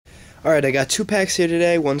Alright, I got two packs here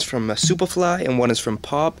today. One's from SupaFly and one is from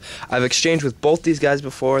Pop. I've exchanged with both these guys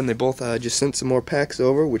before, and they both just sent some more packs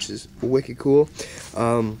over, which is wicked cool.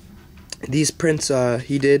 These prints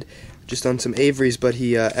he did just on some Avery's, but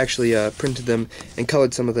he actually printed them and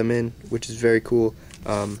colored some of them in, which is very cool.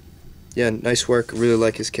 Yeah, nice work. Really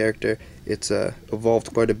like his character. It's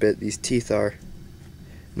evolved quite a bit. These teeth are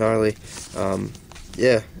gnarly.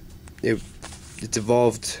 Yeah, it's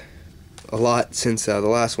evolved a lot since the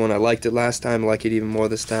last one. I liked it last time. I like it even more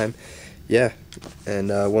this time. Yeah, and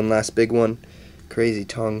one last big one. Crazy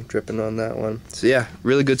tongue dripping on that one. So yeah,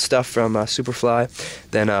 really good stuff from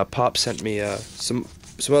SupaFly. Then Pop sent me some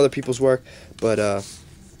other people's work, but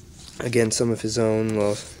again, some of his own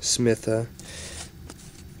little Smith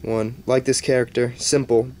one. Like this character,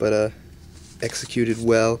 simple but executed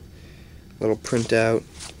well. Little printout,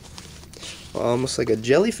 almost like a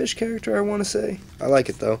jellyfish character, I want to say. I like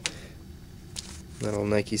it though. Little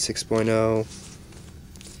Nike 6.0.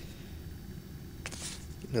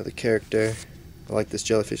 Another character. I like this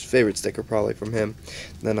jellyfish. Favorite sticker probably from him.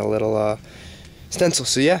 And then a little stencil.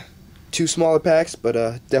 So yeah, two smaller packs, but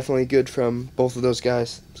definitely good from both of those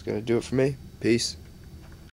guys. It's gonna do it for me. Peace.